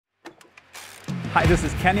Hi, this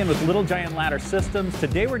is Kenyon with Little Giant Ladder Systems.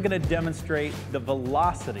 Today we're going to demonstrate the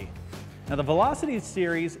Velocity. Now the Velocity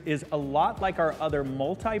series is a lot like our other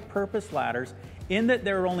multi-purpose ladders in that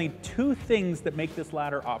there are only two things that make this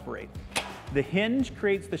ladder operate. The hinge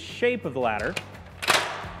creates the shape of the ladder.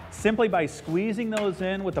 Simply by squeezing those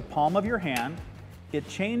in with the palm of your hand, it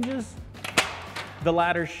changes the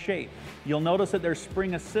ladder's shape. You'll notice that they're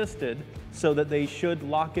spring assisted so that they should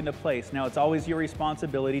lock into place. Now it's always your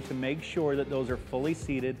responsibility to make sure that those are fully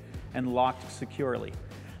seated and locked securely.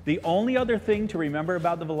 The only other thing to remember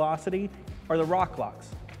about the Velocity are the rock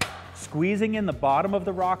locks. Squeezing in the bottom of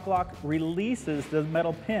the rock lock releases the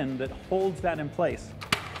metal pin that holds that in place.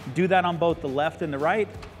 Do that on both the left and the right,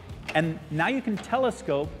 and now you can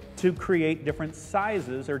telescope to create different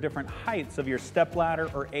sizes or different heights of your stepladder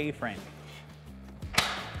or A-frame.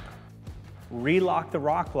 Relock the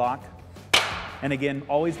rock lock, and again,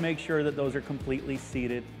 always make sure that those are completely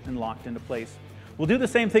seated and locked into place. We'll do the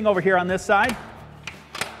same thing over here on this side.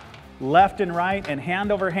 Left and right, and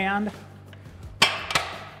hand over hand.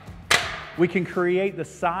 We can create the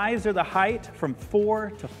size or the height from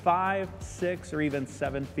 4 to 5, 6, or even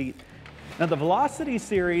 7 feet. Now the Velocity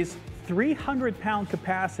series, 300-pound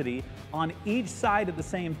capacity on each side at the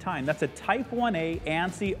same time. That's a Type 1A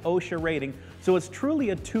ANSI OSHA rating, so it's truly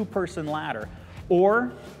a two-person ladder.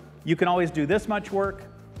 Or you can always do this much work,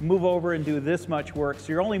 move over and do this much work, so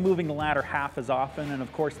you're only moving the ladder half as often, and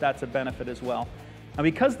of course that's a benefit as well. Now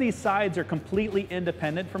because these sides are completely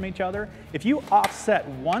independent from each other, if you offset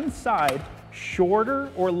one side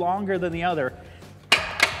shorter or longer than the other,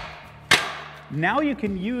 now you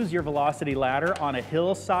can use your Velocity ladder on a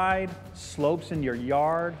hillside, slopes in your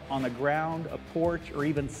yard, on the ground, a porch, or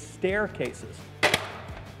even staircases.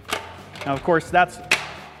 Now of course that's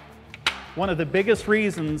one of the biggest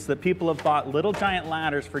reasons that people have bought Little Giant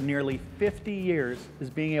ladders for nearly 50 years is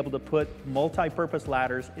being able to put multi-purpose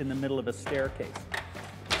ladders in the middle of a staircase.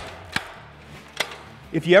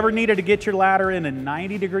 If you ever needed to get your ladder in a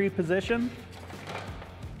 90-degree position,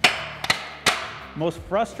 most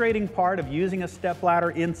frustrating part of using a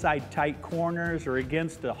stepladder inside tight corners or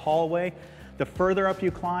against a hallway, the further up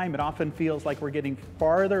you climb, it often feels like we're getting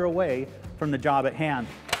farther away from the job at hand.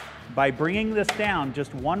 By bringing this down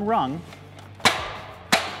just one rung,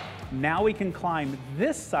 now we can climb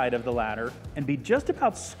this side of the ladder and be just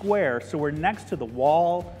about square so we're next to the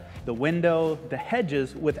wall, the window, the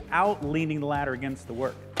hedges without leaning the ladder against the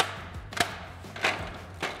work.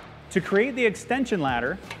 To create the extension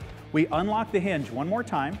ladder, we unlock the hinge one more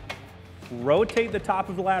time, rotate the top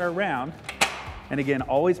of the ladder around, and again,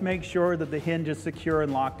 always make sure that the hinge is secure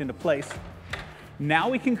and locked into place. Now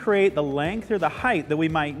we can create the length or the height that we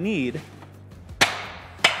might need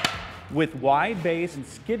with wide base and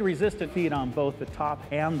skid-resistant feet on both the top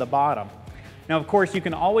and the bottom. Now, of course, you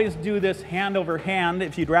can always do this hand over hand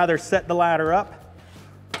if you'd rather set the ladder up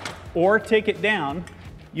or take it down.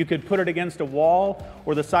 You could put it against a wall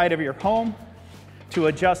or the side of your home to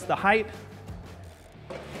adjust the height.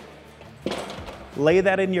 Lay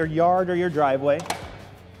that in your yard or your driveway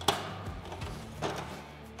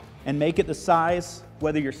and make it the size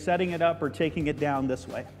whether you're setting it up or taking it down this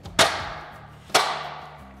way.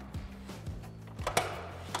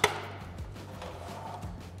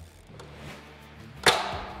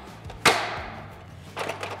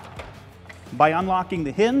 By unlocking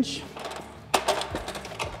the hinge,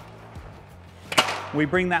 we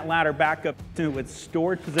bring that ladder back up to its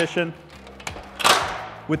stored position.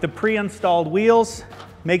 With the pre-installed wheels,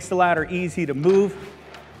 makes the ladder easy to move,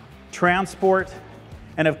 transport,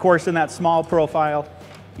 and of course in that small profile,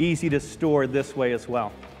 easy to store this way as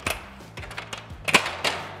well.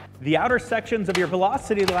 The outer sections of your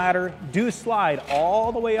Velocity ladder do slide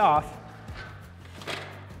all the way off,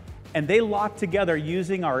 and they lock together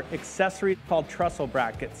using our accessory called trestle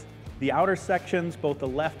brackets. The outer sections, both the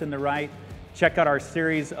left and the right, check out our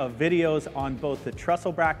series of videos on both the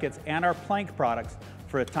trestle brackets and our plank products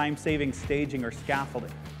for a time-saving staging or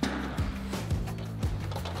scaffolding.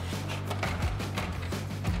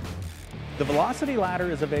 The Velocity ladder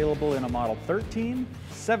is available in a model 13,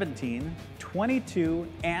 17, 22,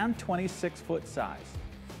 and 26-foot size.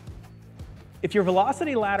 If your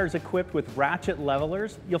Velocity ladder is equipped with ratchet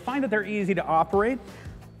levelers, you'll find that they're easy to operate.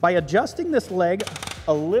 By adjusting this leg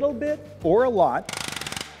a little bit or a lot,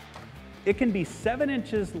 it can be 7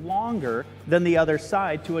 inches longer than the other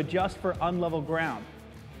side to adjust for unlevel ground.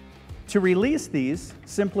 To release these,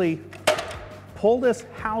 simply pull this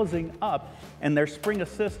housing up and they're spring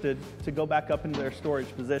assisted to go back up into their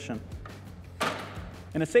storage position.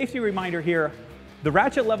 And a safety reminder here, the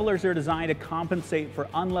ratchet levelers are designed to compensate for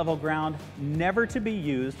unlevel ground, never to be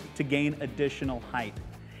used to gain additional height.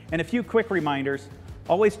 And a few quick reminders: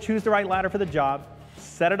 always choose the right ladder for the job,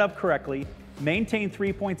 set it up correctly, maintain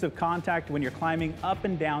 3 points of contact when you're climbing up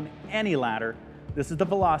and down any ladder. This is the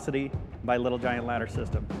Velocity by Little Giant Ladder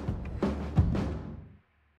System.